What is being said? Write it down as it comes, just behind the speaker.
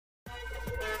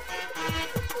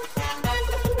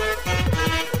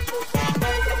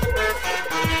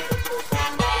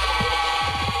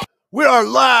We are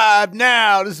live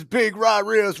now. This is Big Rod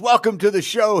Rios. Welcome to the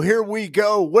show. Here we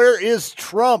go. Where is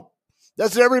Trump?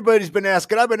 That's what everybody's been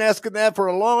asking. I've been asking that for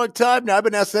a long time now. I've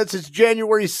been asking that since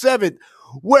January 7th.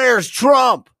 Where's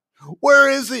Trump? Where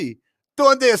is he?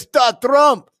 ¿Dónde está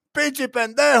Trump? Pinche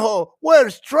pendejo.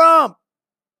 Where's Trump?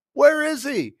 Where is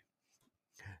he?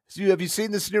 So have you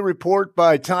seen this new report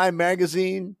by Time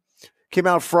Magazine? Came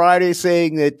out Friday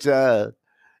saying that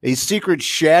a secret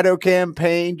shadow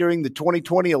campaign during the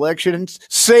 2020 elections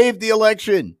saved the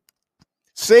election.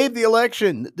 Saved the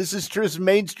election. This is just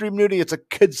mainstream news. It's a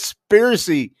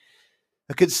conspiracy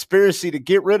to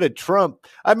get rid of Trump.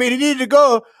 I mean, he needed to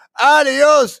go.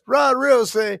 Adios. Rod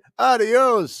Rios say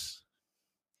adios.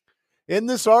 In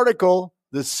this article,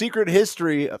 the secret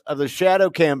history of the shadow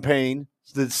campaign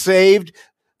that saved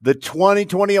the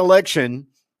 2020 election.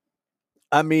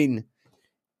 I mean,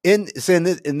 in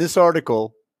this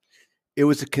article, it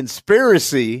was a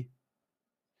conspiracy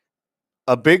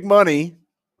of big money,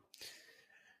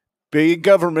 big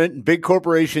government, and big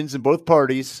corporations in both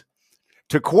parties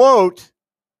to, quote,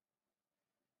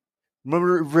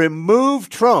 remove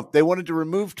Trump. They wanted to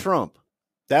remove Trump.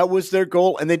 That was their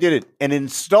goal, and they did it. And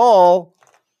install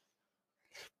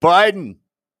Biden,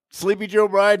 Sleepy Joe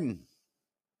Biden.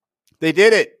 They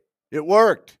did it. It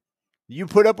worked. You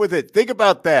put up with it. Think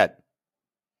about that.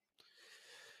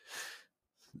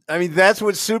 I mean, that's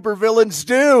what supervillains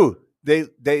do.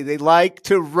 They like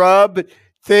to rub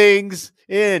things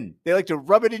in. They like to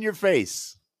rub it in your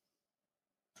face.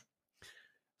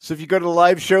 So if you go to the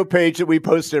live show page that we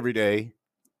post every day,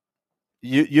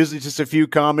 usually just a few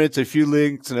comments, a few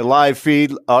links, and a live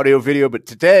feed, audio, video. But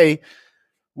today,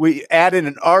 we add in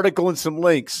an article and some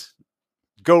links.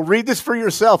 Go read this for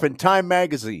yourself in Time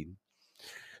Magazine.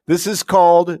 This is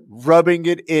called Rubbing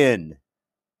It In.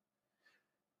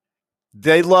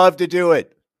 They love to do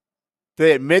it.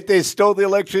 They admit they stole the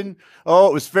election. Oh,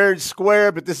 it was fair and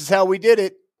square, but this is how we did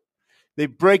it. They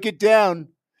break it down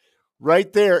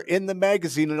right there in the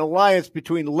magazine, an alliance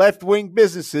between left-wing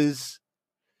businesses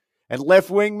and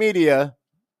left-wing media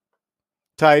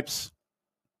types.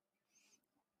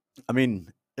 I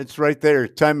mean, it's right there.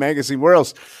 Time Magazine. Where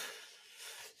else?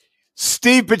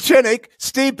 Steve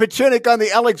Pieczenik on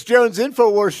the Alex Jones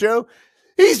InfoWars show.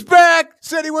 He's back.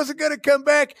 Said he wasn't going to come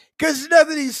back because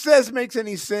nothing he says makes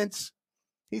any sense.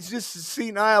 He's just as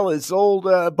senile as old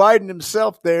Biden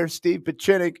himself there, Steve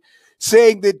Pieczenik,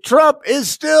 saying that Trump is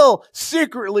still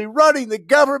secretly running the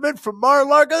government from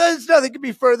Mar-a-Lago. There's nothing could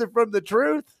be further from the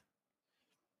truth.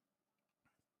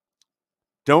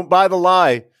 Don't buy the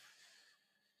lie.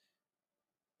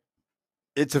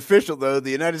 It's official, though.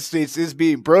 The United States is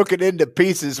being broken into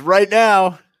pieces right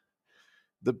now.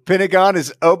 The Pentagon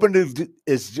is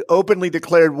openly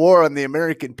declared war on the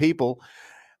American people.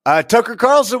 Tucker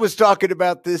Carlson was talking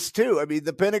about this too. I mean,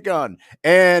 the Pentagon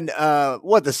and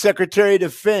the Secretary of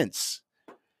Defense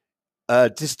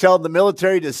just telling the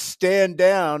military to stand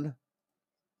down.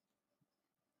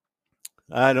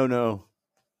 I don't know.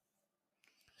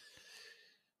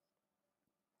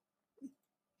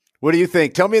 What do you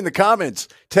think? Tell me in the comments.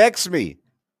 Text me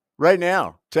right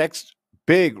now. Text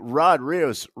Big Rod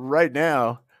Rios right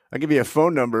now. I'll give you a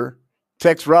phone number.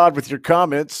 Text Rod with your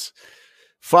comments.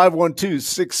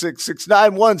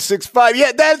 512-666-9165.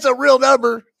 Yeah, that's a real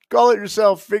number. Call it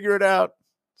yourself. Figure it out.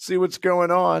 See what's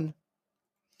going on.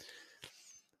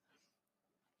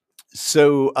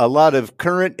 So a lot of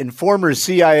current and former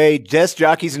CIA desk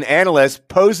jockeys and analysts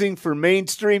posing for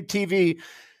mainstream TV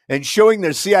and showing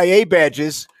their CIA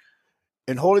badges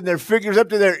and holding their fingers up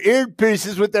to their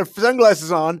earpieces with their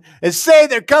sunglasses on and say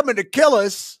they're coming to kill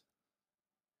us.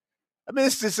 I mean,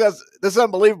 this is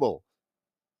unbelievable.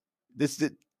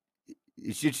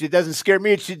 It doesn't scare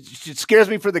me. It scares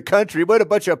me for the country. What a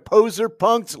bunch of poser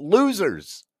punks,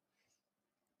 losers.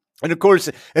 And of course,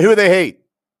 and who they hate?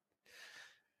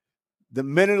 The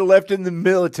men who are left in the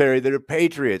military that are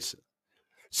patriots,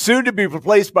 soon to be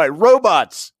replaced by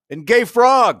robots and gay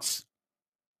frogs.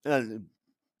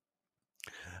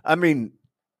 I mean,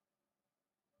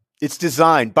 it's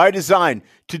by design,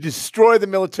 to destroy the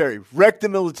military, wreck the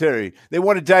military. They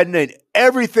want to detonate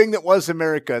everything that was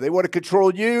America. They want to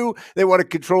control you. They want to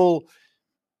control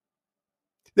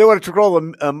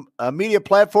the media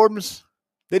platforms.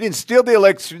 They didn't steal the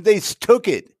election. They took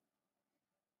it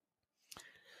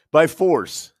by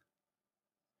force.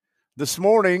 This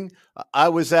morning, I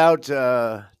was out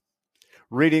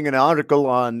reading an article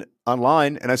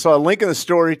online, and I saw a link in the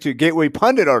story to Gateway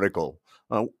Pundit article.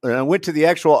 And I went to the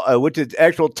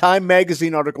actual Time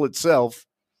Magazine article itself.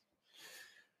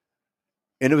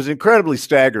 And it was incredibly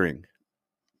staggering.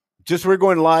 Just we're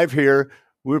going live here.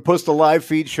 We're post a live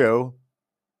feed show.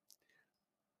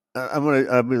 I'm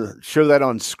gonna show that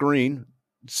on screen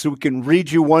so we can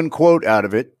read you one quote out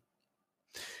of it.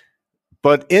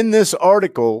 But in this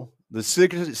article, the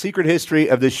secret history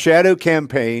of the shadow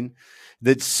campaign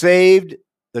that saved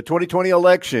the 2020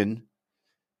 election,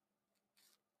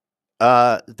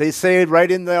 they say it right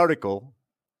in the article.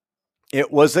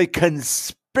 It was a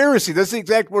conspiracy. That's the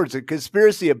exact words. A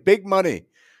conspiracy of big money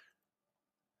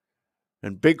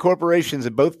and big corporations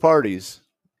in both parties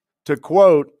to,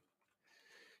 quote,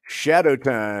 shadow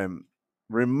time,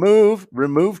 remove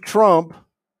Trump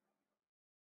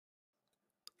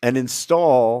and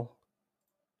install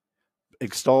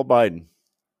Biden.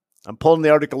 I'm pulling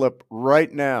the article up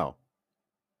right now.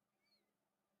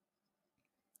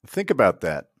 Think about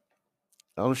that.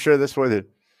 I'll share this with you.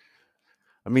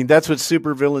 I mean, that's what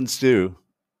supervillains do.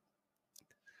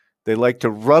 They like to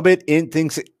rub it in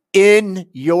things in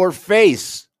your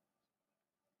face.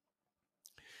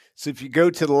 So if you go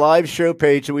to the live show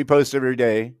page that we post every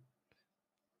day,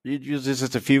 you use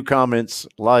just a few comments,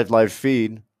 live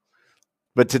feed.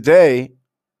 But today,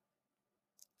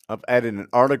 I've added an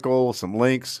article, some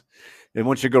links, and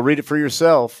once you go read it for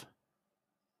yourself,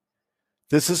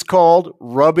 this is called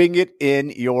rubbing it in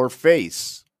your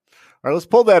face. All right, let's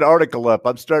pull that article up.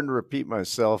 I'm starting to repeat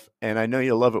myself, and I know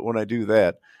you love it when I do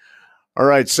that. All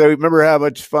right, so remember how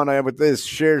much fun I have with this.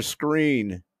 Share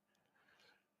screen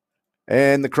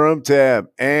and the Chrome tab,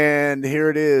 and here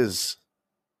it is.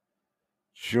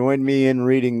 Join me in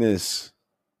reading this.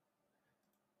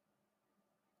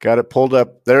 Got it pulled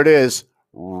up. There it is.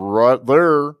 Right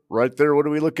there. What are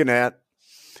we looking at?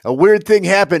 A weird thing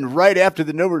happened right after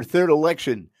the November 3rd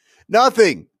election.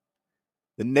 Nothing.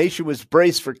 The nation was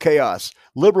braced for chaos.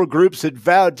 Liberal groups had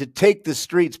vowed to take the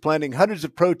streets, planning hundreds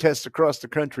of protests across the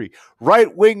country.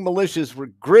 Right-wing militias were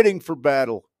girding for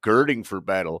battle.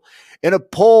 In a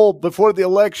poll before the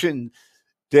election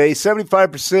day,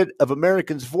 75% of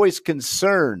Americans voiced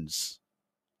concerns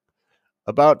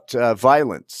about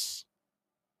violence.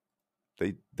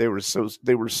 They were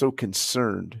so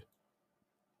concerned.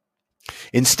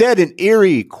 Instead, an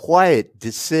eerie, quiet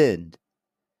descent.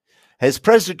 As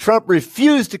President Trump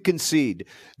refused to concede,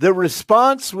 the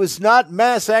response was not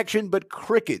mass action, but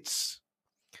crickets.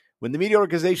 When the media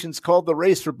organizations called the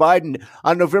race for Biden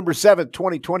on November 7th,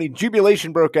 2020,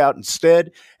 jubilation broke out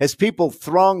instead as people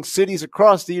thronged cities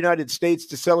across the United States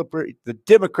to celebrate the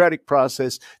democratic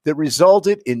process that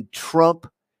resulted in Trump's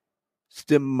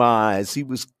demise. He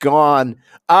was gone.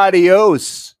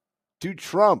 Adios to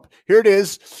Trump. Here it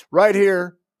is, right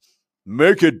here.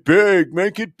 Make it big,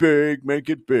 make it big, make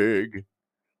it big.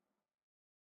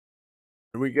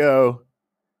 Here we go.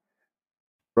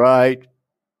 Right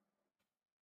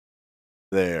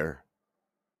there.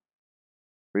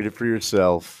 Read it for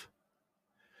yourself.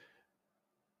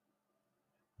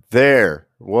 There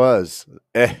was,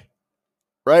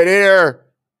 right here,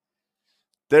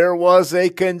 there was a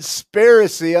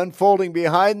conspiracy unfolding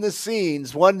behind the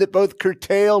scenes, one that both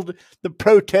curtailed the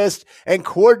protest and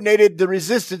coordinated the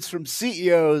resistance from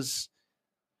CEOs.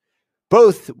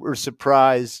 Both were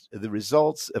surprised at the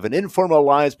results of an informal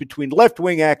alliance between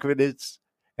left-wing activists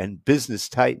and business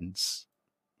titans.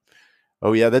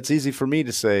 Oh, yeah, that's easy for me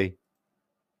to say.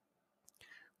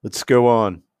 Let's go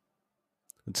on.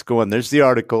 There's the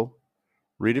article.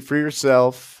 Read it for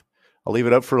yourself. I'll leave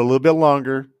it up for a little bit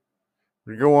longer.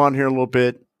 We're going to go on here a little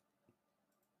bit.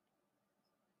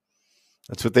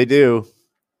 That's what they do.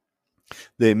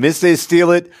 They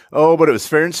steal it. Oh, but it was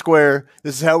fair and square.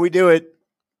 This is how we do it.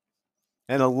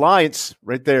 An alliance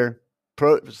right there.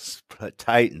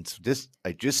 Titans.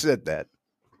 I just said that.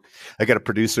 I got a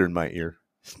producer in my ear.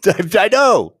 I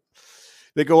know.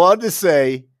 They go on to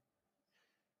say,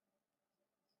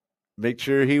 make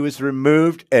sure he was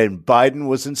removed and Biden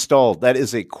was installed. That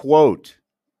is a quote.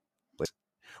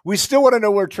 We still want to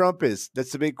know where Trump is.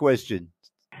 That's the big question.